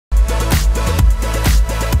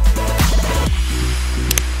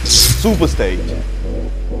Sooperstage.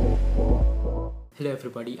 Hello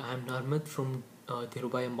everybody, I am Narmad from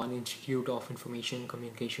Dhirubhai Ambani IICT of Information and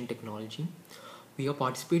Communication Technology. We are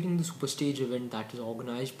participating in the Sooperstage event that is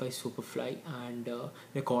organized by Superfly, and in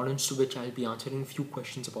accordance to which I'll be answering a few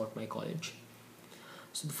questions about my college.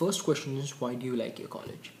 So the first question is, why do you like your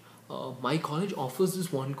college? My college offers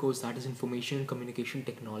this one course that is Information and Communication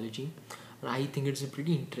Technology, and I think it's a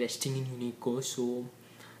pretty interesting and unique course, so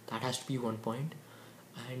that has to be one point.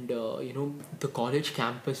 And the college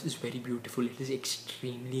campus is very beautiful. It is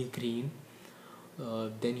extremely green.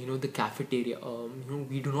 Then the cafeteria,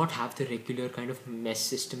 we do not have the regular kind of mess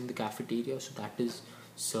system in the cafeteria, so that is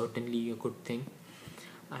certainly a good thing.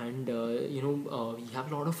 And we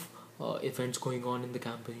have a lot of events going on in the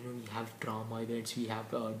campus. We have drama events, we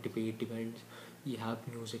have debate events, we have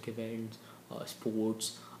music events,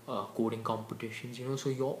 sports, coding competitions, so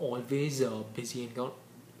you're always busy, and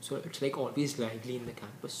so it's like always lively in the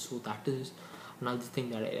campus. So that is another thing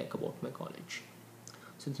that I like about my college.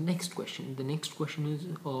 So the next question is,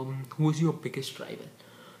 who is your biggest rival?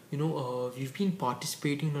 We've been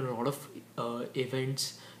participating in a lot of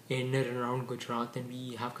events in and around Gujarat, and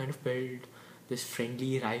we have kind of built this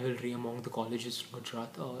friendly rivalry among the colleges in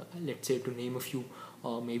Gujarat. Let's say, to name a few,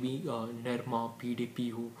 maybe Nirma,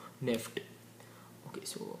 PDPU, NEFT. Okay,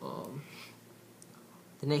 so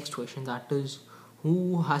the next question, that is,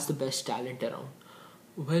 who has the best talent around?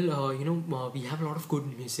 Well, we have a lot of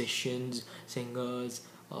good musicians, singers,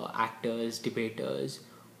 actors, debaters,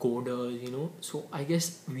 coders, so I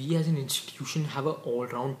guess we as an institution have an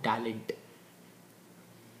all-round talent.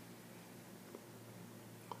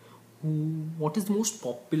 What is the most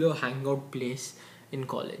popular hangout place in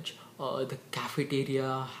college? The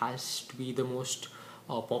cafeteria has to be the most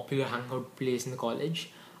popular hangout place in the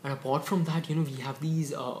college. And apart from that, we have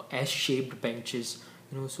these S-shaped benches,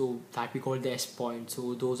 so that we call the S point.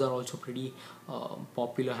 So those are also pretty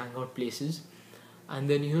popular hangout places. And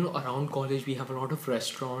then, around college, we have a lot of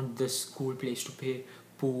restaurants, this cool place to play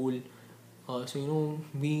pool. So,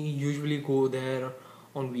 we usually go there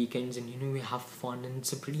on weekends, and, we have fun, and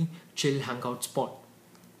it's a pretty chill hangout spot.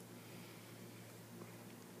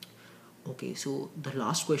 Okay, so the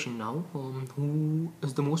last question now, who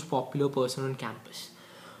is the most popular person on campus?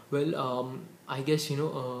 Well, I guess,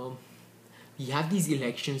 we have these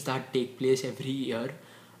elections that take place every year,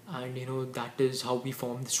 and, that is how we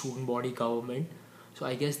form the student body government. So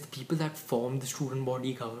I guess the people that form the student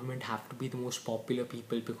body government have to be the most popular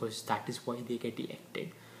people, because that is why they get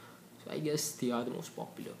elected. So I guess they are the most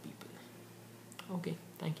popular people. Okay,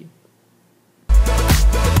 thank you.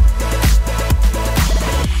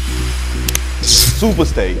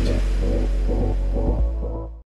 Sooperstage.